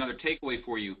hopefully will be another takeaway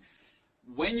for you,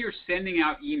 when you're sending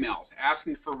out emails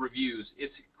asking for reviews,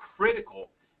 it's critical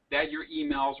that your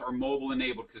emails are mobile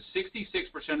enabled, because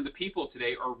 66% of the people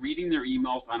today are reading their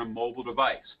emails on a mobile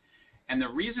device. And the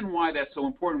reason why that's so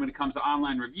important when it comes to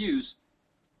online reviews,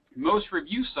 most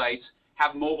review sites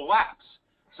have mobile apps.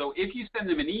 So if you send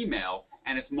them an email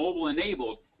and it's mobile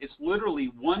enabled, it's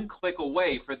literally one click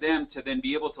away for them to then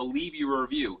be able to leave you a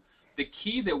review. The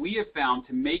key that we have found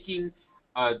to making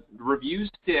reviews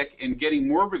stick and getting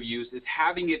more reviews is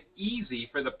having it easy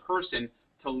for the person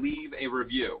to leave a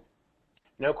review.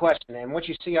 No question. And what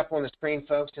you see up on the screen,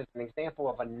 folks, is an example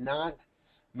of a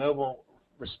non-mobile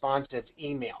responsive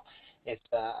email. It's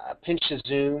a pinch to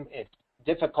zoom. It's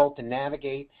difficult to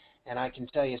navigate. And I can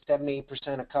tell you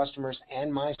 78% of customers,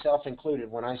 and myself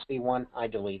included, when I see one, I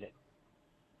delete it.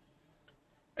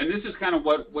 And this is kind of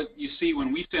what you see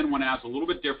when we send one out. It's a little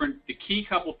bit different. The key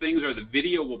couple things are the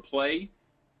video will play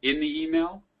in the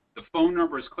email. The phone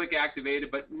number is click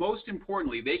activated, but most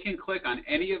importantly, they can click on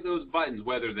any of those buttons,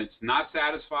 whether it's not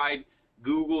satisfied,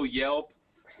 Google, Yelp,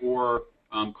 or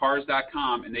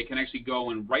cars.com, and they can actually go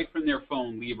and right from their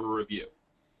phone leave a review.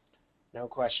 No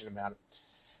question about it.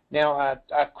 Now,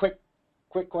 a quick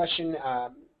question,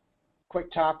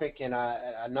 quick topic, and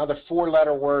another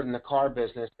four-letter word in the car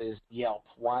business is Yelp,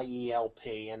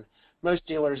 Y-E-L-P. And most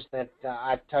dealers that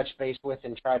I've touched base with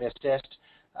and try to assist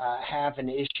have an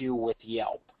issue with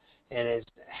Yelp, and it's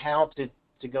how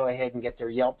to go ahead and get their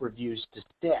Yelp reviews to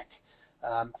stick.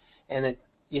 And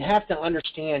you have to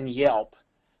understand Yelp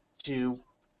to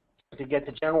get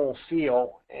the general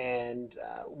feel and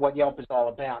what Yelp is all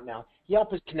about. Now,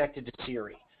 Yelp is connected to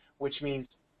Siri, which means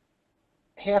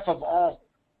half of all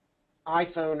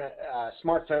iPhone,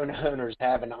 smartphone owners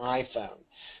have an iPhone.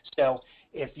 So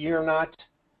if you're not,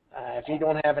 if you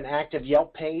don't have an active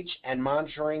Yelp page and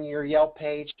monitoring your Yelp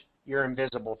page, you're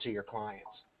invisible to your clients.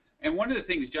 And one of the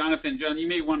things, John, you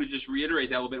may want to just reiterate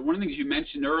that a little bit. One of the things you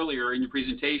mentioned earlier in your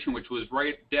presentation, which was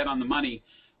right dead on the money,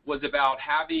 was about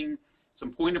having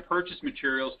some point-of-purchase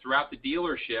materials throughout the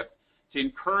dealership to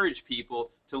encourage people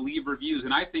to leave reviews.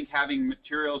 And I think having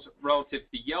materials relative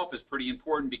to Yelp is pretty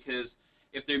important, because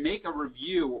if they make a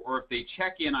review or if they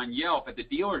check in on Yelp at the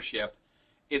dealership,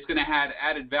 it's going to have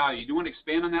added value. Do you want to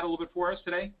expand on that a little bit for us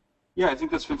today? Yeah, I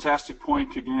think that's a fantastic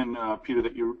point, again, Peter,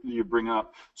 that you bring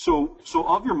up. So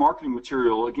of your marketing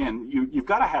material, again, you've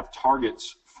got to have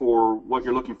targets for what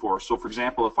you're looking for. So, for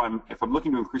example, if I'm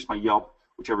looking to increase my Yelp,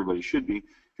 which everybody should be,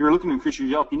 if you're looking to increase your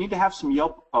Yelp, you need to have some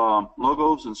Yelp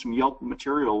logos and some Yelp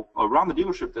material around the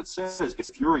dealership that says,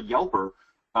 if you're a Yelper,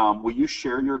 will you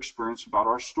share your experience about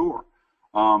our store?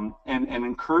 And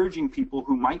encouraging people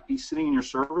who might be sitting in your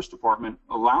service department,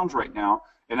 a lounge right now,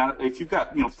 and if you've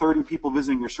got 30 people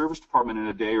visiting your service department in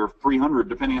a day, or 300,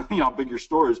 depending on how big your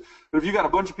store is, but if you've got a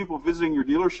bunch of people visiting your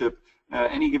dealership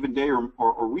any given day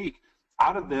or week,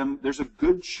 out of them, there's a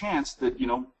good chance that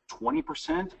 20%,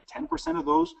 10% of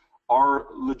those are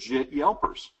legit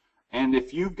Yelpers. And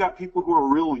if you've got people who are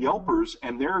real Yelpers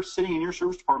and they're sitting in your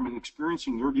service department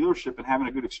experiencing your dealership and having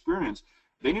a good experience,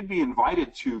 they need to be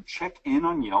invited to check in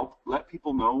on Yelp, let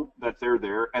people know that they're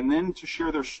there, and then to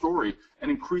share their story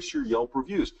and increase your Yelp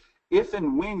reviews. If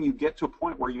and when you get to a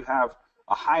point where you have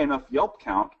a high enough Yelp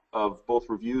count of both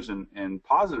reviews and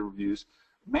positive reviews,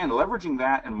 man, leveraging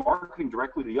that and marketing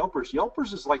directly to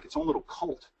Yelpers is like its own little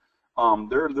cult.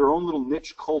 They're their own little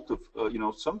niche cult of,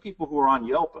 some people who are on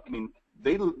Yelp, I mean,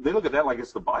 they look at that like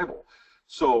it's the Bible.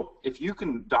 So if you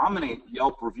can dominate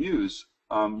Yelp reviews,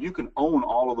 you can own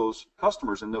all of those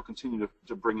customers, and they'll continue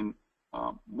to bring in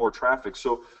more traffic.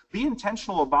 So be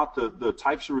intentional about the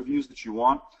types of reviews that you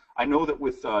want. I know that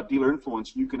with Dealer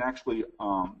Influence, you can actually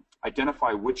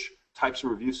identify which types of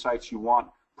review sites you want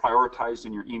prioritized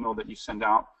in your email that you send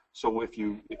out. So if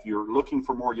you're looking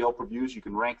for more Yelp reviews, you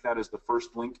can rank that as the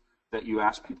first link that you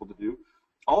ask people to do.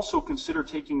 Also consider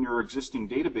taking your existing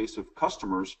database of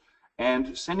customers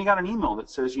and sending out an email that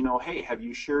says, hey, have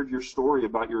you shared your story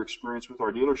about your experience with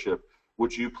our dealership?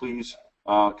 Would you please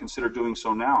consider doing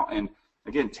so now. And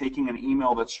again, taking an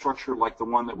email that's structured like the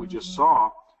one that we just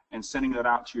saw and sending that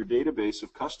out to your database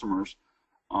of customers.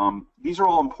 These are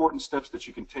all important steps that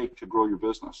you can take to grow your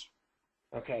business.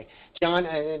 Okay, John,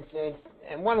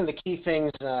 and one of the key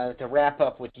things to wrap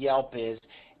up with Yelp is,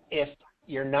 if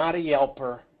you're not a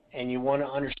Yelper and you want to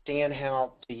understand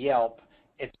how to Yelp,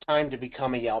 it's time to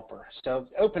become a Yelper. So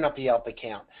open up a Yelp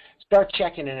account. Start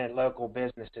checking in at local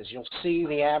businesses. You'll see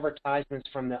the advertisements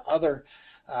from the other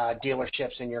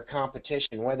dealerships in your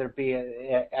competition, whether it be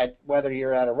whether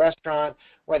you're at a restaurant,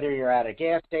 whether you're at a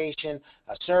gas station,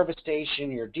 a service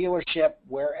station, your dealership,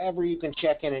 wherever you can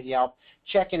check in at Yelp,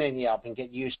 check in Yelp and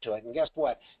get used to it. And guess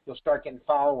what? You'll start getting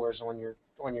followers on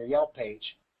your Yelp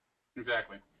page.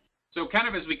 Exactly. So kind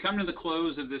of as we come to the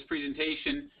close of this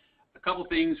presentation, a couple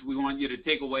things we want you to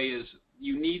take away is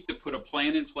you need to put a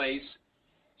plan in place,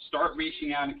 start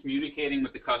reaching out and communicating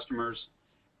with the customers,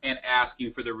 and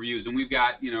asking for the reviews. And we've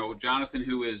got, Jonathan,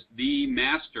 who is the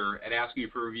master at asking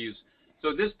for reviews. So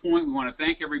at this point, we want to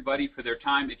thank everybody for their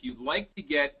time. If you'd like to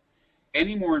get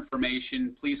any more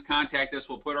information, please contact us.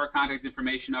 We'll put our contact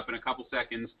information up in a couple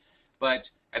seconds. But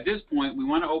at this point, we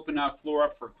want to open the floor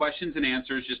up for questions and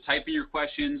answers. Just type in your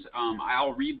questions.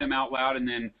 I'll read them out loud, and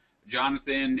then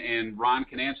Jonathan and Ron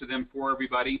can answer them for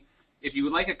everybody. If you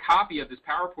would like a copy of this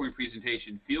PowerPoint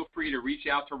presentation, feel free to reach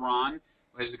out to Ron.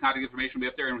 His contact information will be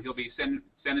up there, and he'll be send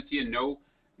it to you. No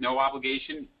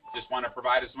obligation. Just want to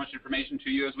provide as much information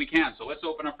to you as we can. So let's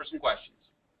open up for some questions.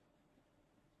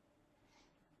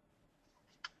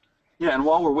 Yeah, and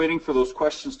while we're waiting for those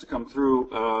questions to come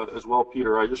through as well,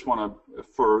 Peter, I just want to,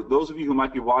 for those of you who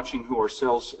might be watching who are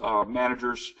sales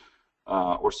managers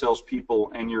or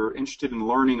salespeople, and you're interested in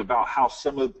learning about how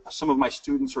some of my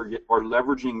students are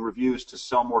leveraging reviews to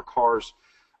sell more cars,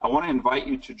 I want to invite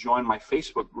you to join my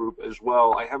Facebook group as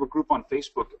well. I have a group on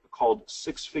Facebook called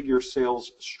Six Figure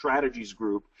Sales Strategies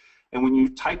Group, and when you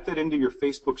type that into your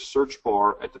Facebook search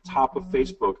bar at the top of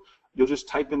Facebook, you'll just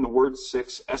type in the word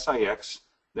six, S-I-X,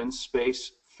 then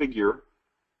space, figure,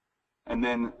 and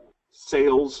then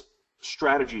sales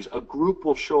strategies. A group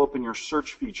will show up in your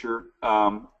search feature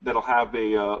that'll have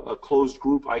a closed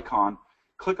group icon.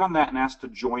 Click on that and ask to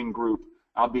join group.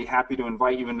 I'll be happy to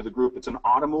invite you into the group. It's an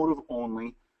automotive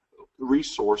only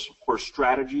resource for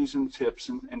strategies and tips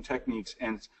and techniques,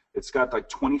 and it's got like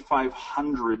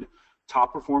 2,500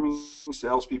 top performing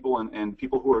salespeople and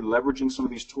people who are leveraging some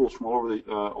of these tools from all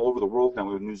over the world now.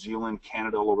 We have New Zealand,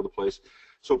 Canada, all over the place.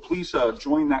 So please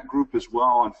join that group as well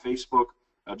on Facebook.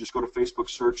 Just go to Facebook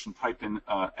search and type in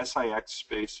SIX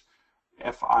space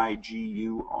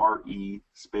FIGURE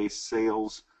space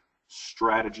sales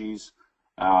strategies.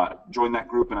 Join that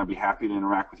group, and I'd be happy to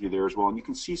interact with you there as well. And you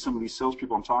can see some of these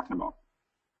salespeople I'm talking about.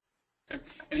 Okay.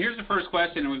 And here's the first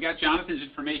question, and we've got Jonathan's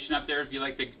information up there if you'd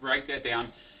like to write that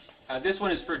down. This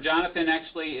one is for Jonathan,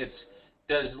 actually. It's,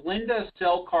 does Linda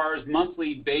sell cars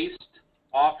monthly based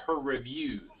off her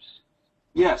reviews?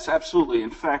 Yes, absolutely. In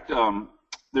fact,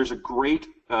 there's a great,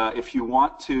 if you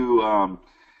want to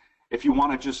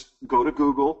just go to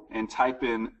Google and type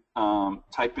in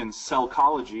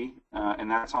Sellchology,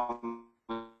 and that's on.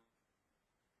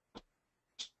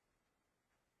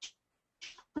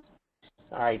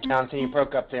 All right, Jonathan, you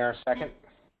broke up there a second.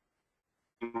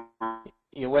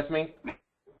 You with me?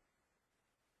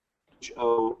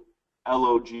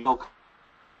 H-O-L-O-G.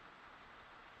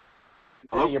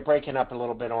 Hello? You're breaking up a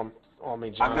little bit on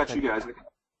me, Jonathan. I've got you guys.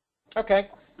 Okay.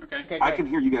 Okay. I can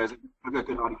hear you guys. I've got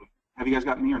good audio. Have you guys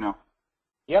got me or no?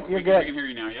 Yep, you're good. I can hear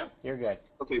you now, yep. You're good.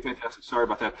 Okay, fantastic. Sorry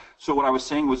about that. So what I was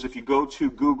saying was if you go to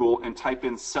Google and type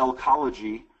in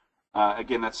Sellchology,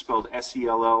 again, that's spelled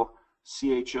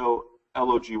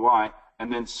S-E-L-L-C-H-O-L-O-G-Y,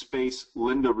 and then space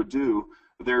Linda Redu,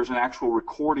 there's an actual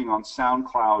recording on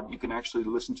SoundCloud. You can actually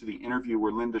listen to the interview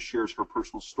where Linda shares her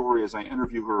personal story as I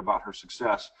interview her about her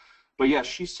success. But yes,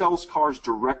 she sells cars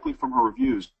directly from her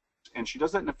reviews, and she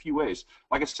does that in a few ways.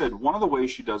 Like I said, one of the ways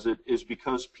she does it is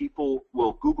because people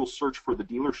will Google search for the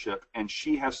dealership, and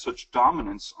she has such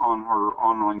dominance on her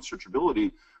online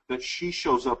searchability that she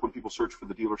shows up when people search for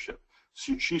the dealership.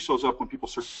 She shows up when people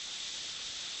search,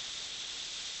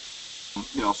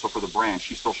 so for the brand,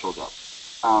 she still shows up.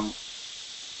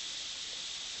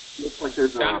 Looks like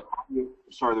there's there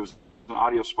was an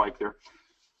audio spike there.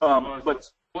 But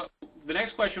the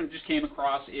next question we just came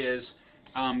across is,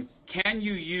 can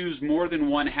you use more than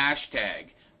one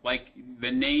hashtag, like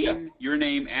the name, your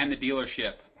name, and the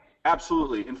dealership?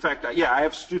 Absolutely. In fact, yeah, I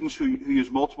have students who use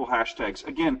multiple hashtags.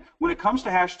 Again, when it comes to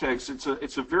hashtags,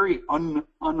 it's a very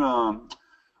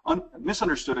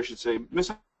misunderstood, I should say,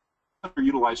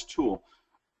 misunderutilized tool.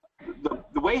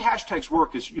 the way hashtags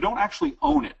work is you don't actually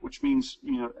own it, which means,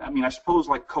 I mean, I suppose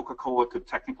like Coca-Cola could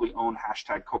technically own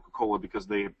hashtag Coca-Cola because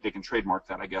they can trademark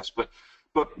that, I guess. But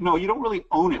no, you don't really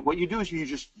own it. What you do is you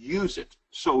just use it.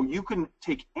 So you can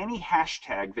take any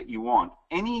hashtag that you want,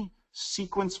 any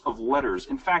sequence of letters.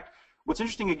 In fact, what's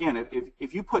interesting, again,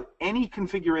 if you put any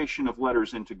configuration of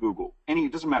letters into Google,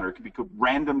 it doesn't matter, it could be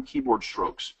random keyboard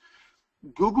strokes,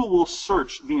 Google will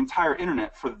search the entire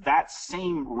internet for that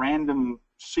same random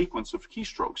sequence of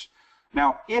keystrokes.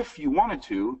 Now, if you wanted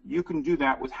to, you can do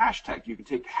that with hashtag. You can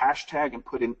take hashtag and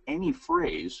put in any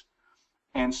phrase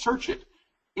and search it.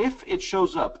 If it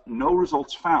shows up no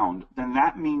results found, then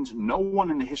that means no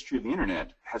one in the history of the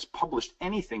internet has published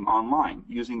anything online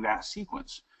using that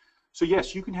sequence. So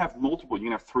yes, you can have multiple. You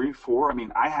can have 3, 4. I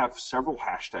mean, I have several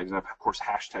hashtags. I have, of course,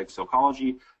 hashtag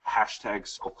Sellchology, hashtag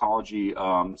Sellchology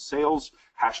sales,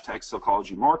 hashtag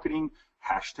Sellchology marketing,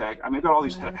 hashtag. I mean, I've got all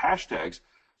these hashtags.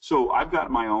 So I've got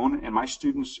my own, and my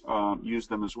students use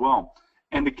them as well.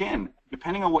 And again,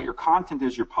 depending on what your content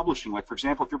is you're publishing, like for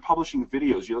example, if you're publishing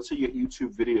videos, let's say you get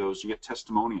YouTube videos, you get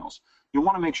testimonials, you'll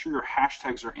want to make sure your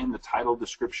hashtags are in the title,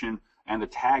 description, and the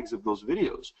tags of those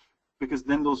videos, because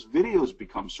then those videos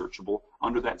become searchable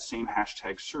under that same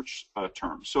hashtag search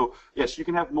term. So yes, you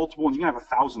can have multiple ones. You can have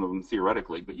 1,000 of them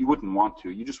theoretically, but you wouldn't want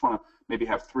to. You just want to maybe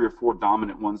have 3 or 4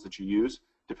 dominant ones that you use,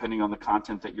 depending on the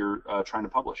content that you're trying to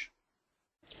publish.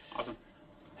 Awesome.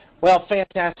 Well,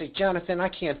 fantastic. Jonathan, I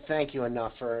can't thank you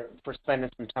enough for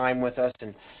spending some time with us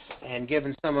and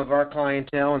giving some of our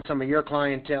clientele and some of your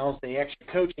clientele the extra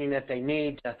coaching that they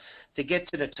need to get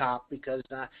to the top, because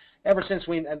ever since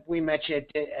we met you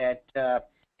at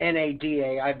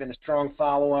NADA, I've been a strong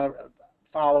follower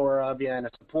of you and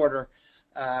a supporter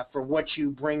for what you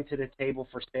bring to the table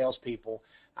for salespeople.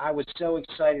 I was so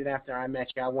excited after I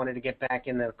met you. I wanted to get back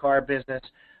in the car business.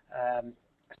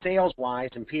 Sales-wise,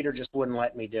 and Peter just wouldn't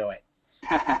let me do it.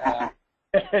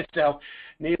 So,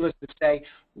 needless to say,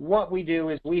 what we do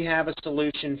is we have a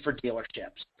solution for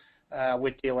dealerships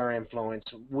with Dealer Influence.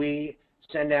 We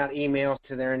send out emails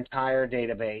to their entire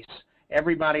database.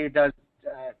 Everybody who does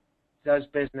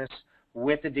business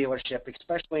with the dealership,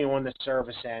 especially on the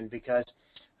service end, because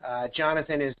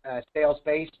Jonathan is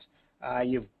sales-based.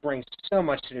 You bring so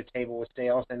much to the table with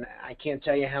sales, and I can't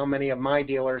tell you how many of my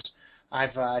dealers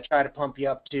I've tried to pump you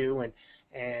up to,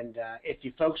 and if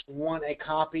you folks want a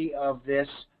copy of this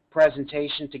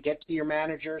presentation to get to your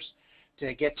managers,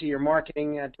 to get to your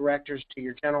marketing directors, to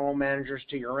your general managers,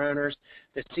 to your owners,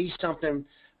 to see something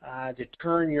to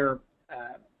turn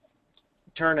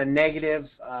a negative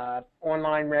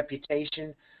online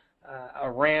reputation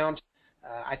around,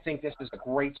 I think this is a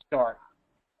great start.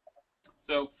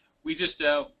 So we just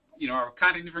our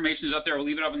contact information is up there. We'll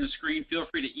leave it up on the screen. Feel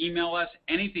free to email us.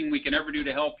 Anything we can ever do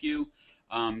to help you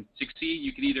succeed,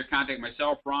 you can either contact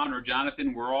myself, Ron, or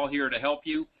Jonathan. We're all here to help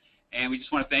you. And we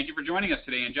just want to thank you for joining us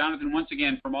today. And Jonathan, once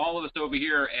again, from all of us over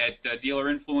here at Dealer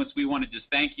Influence, we want to just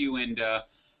thank you and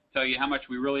tell you how much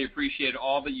we really appreciate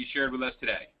all that you shared with us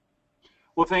today.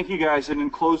 Well, thank you guys. And in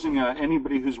closing,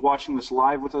 anybody who's watching this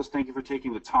live with us, thank you for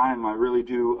taking the time. I really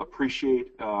do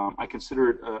appreciate. I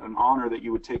consider it an honor that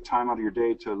you would take time out of your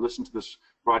day to listen to this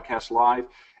broadcast live.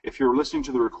 If you're listening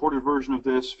to the recorded version of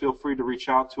this, feel free to reach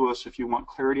out to us if you want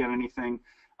clarity on anything.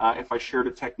 If I shared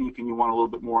a technique and you want a little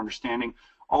bit more understanding.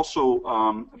 Also,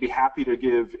 I'd be happy to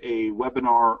give a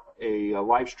webinar, a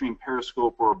live stream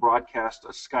Periscope, or a broadcast,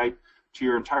 a Skype to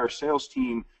your entire sales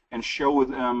team and share with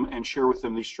them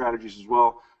these strategies as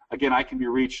well. Again, I can be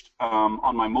reached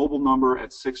on my mobile number at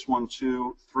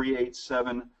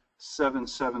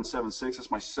 612-387-7776.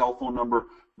 That's my cell phone number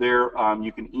there.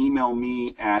 You can email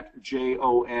me at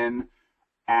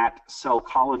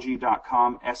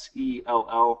jon@sellchology.com,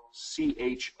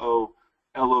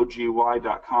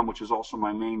 sellchologY.com, which is also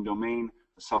my main domain,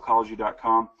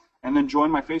 sellchology.com. And then join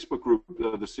my Facebook group,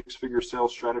 the 6-Figure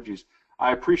Sales Strategies.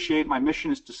 I appreciate, my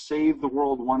mission is to save the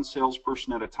world one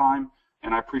salesperson at a time,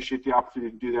 and I appreciate the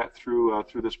opportunity to do that through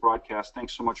this broadcast.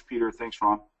 Thanks so much, Peter. Thanks,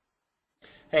 Ron.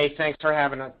 Hey, thanks for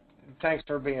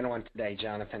being on today,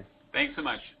 Jonathan. Thanks so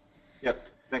much. Yep.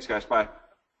 Thanks, guys. Bye.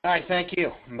 All right, thank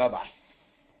you. Bye-bye.